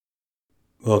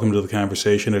Welcome to the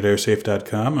conversation at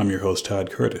airsafe.com. I'm your host, Todd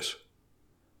Curtis.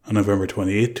 On November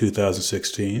 28,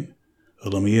 2016, a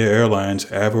LaMia Airlines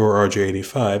Avro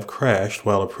RJ85 crashed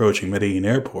while approaching Medellin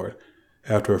airport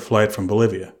after a flight from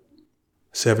Bolivia.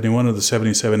 71 of the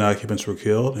 77 occupants were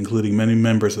killed, including many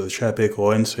members of the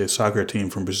Chapecoense soccer team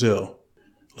from Brazil.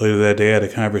 Later that day, I had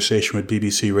a conversation with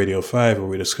BBC Radio 5 where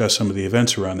we discussed some of the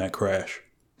events around that crash.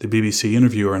 The BBC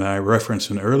interviewer and I referenced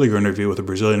an earlier interview with a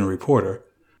Brazilian reporter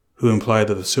who implied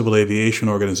that the civil aviation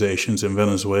organizations in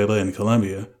Venezuela and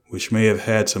Colombia, which may have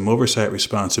had some oversight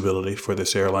responsibility for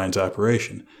this airline's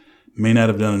operation, may not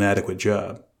have done an adequate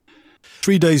job.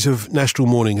 3 days of national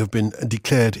mourning have been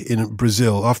declared in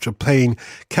Brazil after a plane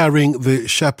carrying the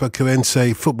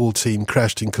Chapecoense football team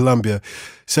crashed in Colombia.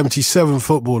 77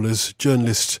 footballers,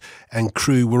 journalists and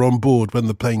crew were on board when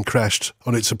the plane crashed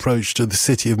on its approach to the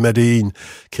city of Medellin,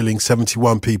 killing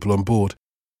 71 people on board.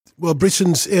 Well,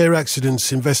 Britain's Air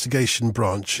Accidents Investigation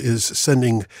Branch is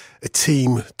sending a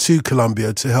team to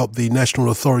Colombia to help the national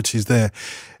authorities there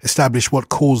establish what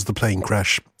caused the plane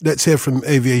crash. Let's hear from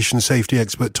aviation safety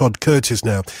expert Todd Curtis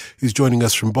now, who's joining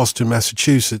us from Boston,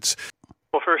 Massachusetts.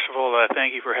 Well, first of all,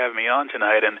 thank you for having me on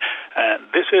tonight. And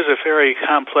this is a very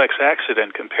complex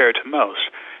accident compared to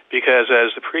most, because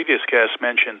as the previous guest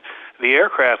mentioned, the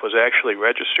aircraft was actually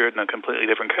registered in a completely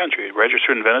different country,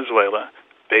 registered in Venezuela,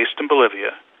 based in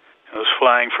Bolivia. It was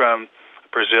flying from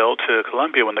Brazil to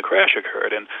Colombia when the crash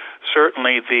occurred, and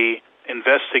certainly the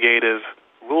investigative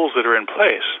rules that are in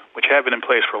place, which have been in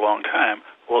place for a long time,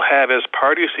 will have as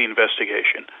parties to the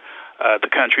investigation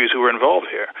the countries who were involved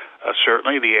here.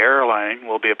 Certainly the airline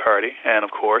will be a party, and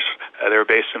of course they're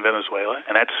based in Venezuela,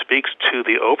 and that speaks to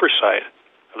the oversight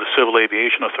of the civil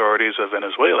aviation authorities of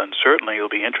Venezuela, and certainly it'll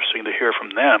be interesting to hear from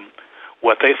them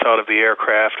what they thought of the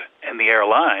aircraft and the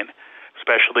airline,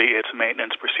 especially its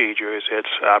maintenance procedures, its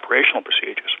operational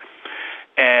procedures.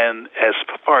 And as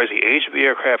far as the age of the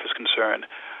aircraft is concerned,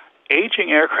 aging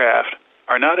aircraft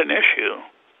are not an issue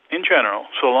in general,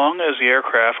 so long as the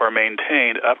aircraft are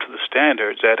maintained up to the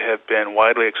standards that have been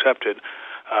widely accepted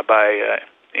by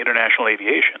international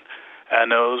aviation.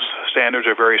 And those standards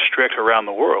are very strict around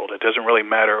the world. It doesn't really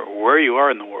matter where you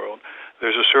are in the world.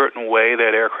 There's a certain way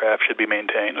that aircraft should be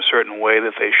maintained, a certain way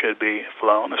that they should be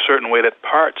flown, a certain way that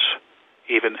parts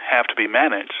even have to be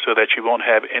managed so that you won't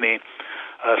have any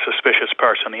suspicious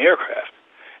parts on the aircraft.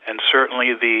 And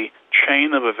certainly the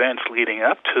chain of events leading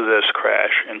up to this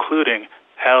crash, including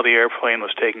how the airplane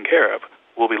was taken care of,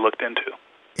 will be looked into.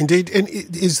 Indeed. And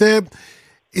is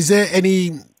there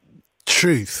any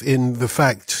truth in the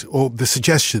fact or the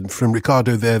suggestion from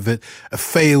Ricardo there that a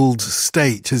failed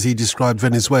state, as he described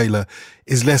Venezuela,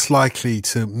 is less likely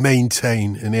to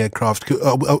maintain an aircraft?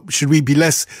 Should we be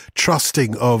less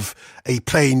trusting of a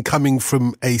plane coming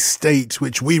from a state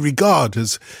which we regard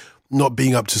as not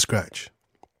being up to scratch?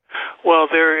 Well,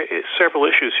 there are several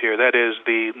issues here. That is,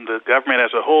 the government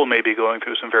as a whole may be going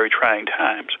through some very trying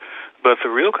times. But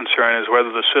the real concern is whether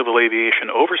the civil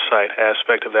aviation oversight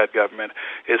aspect of that government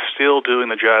is still doing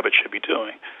the job it should be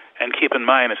doing. And keep in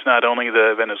mind, it's not only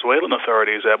the Venezuelan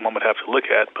authorities that one would have to look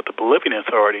at, but the Bolivian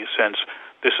authorities, since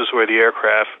this is where the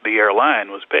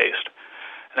airline was based.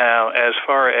 Now, as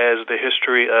far as the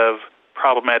history of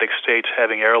problematic states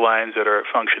having airlines that are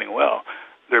functioning well,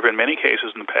 there have been many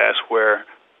cases in the past where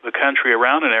the country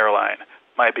around an airline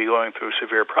might be going through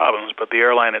severe problems, but the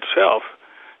airline itself,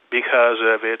 because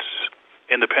of its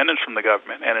independence from the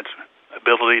government and its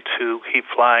ability to keep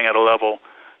flying at a level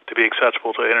to be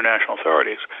acceptable to international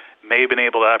authorities, may have been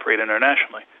able to operate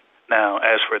internationally. Now,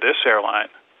 as for this airline,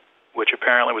 which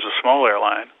apparently was a small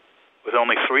airline with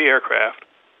only 3 aircraft,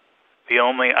 the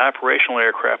only operational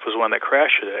aircraft was one that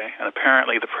crashed today, and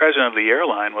apparently the president of the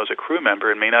airline was a crew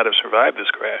member and may not have survived this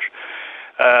crash.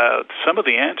 Some of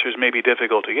the answers may be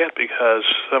difficult to get because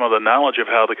some of the knowledge of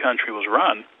how the company was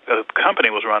run,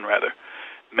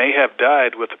 may have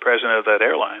died with the president of that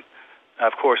airline. Now,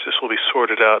 of course, this will be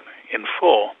sorted out in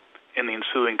full in the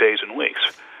ensuing days and weeks.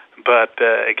 But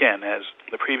again, as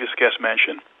the previous guest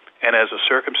mentioned, and as the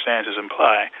circumstances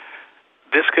imply,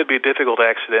 this could be a difficult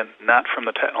accident not from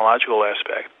the technological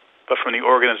aspect, but from the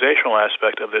organizational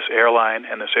aspect of this airline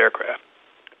and this aircraft.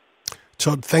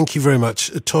 Todd, thank you very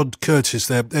much. Todd Curtis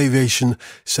there, aviation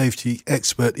safety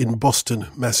expert in Boston,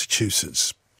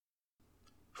 Massachusetts.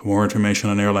 For more information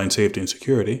on airline safety and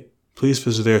security, please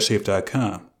visit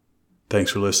airsafe.com.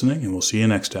 Thanks for listening, and we'll see you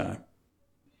next time.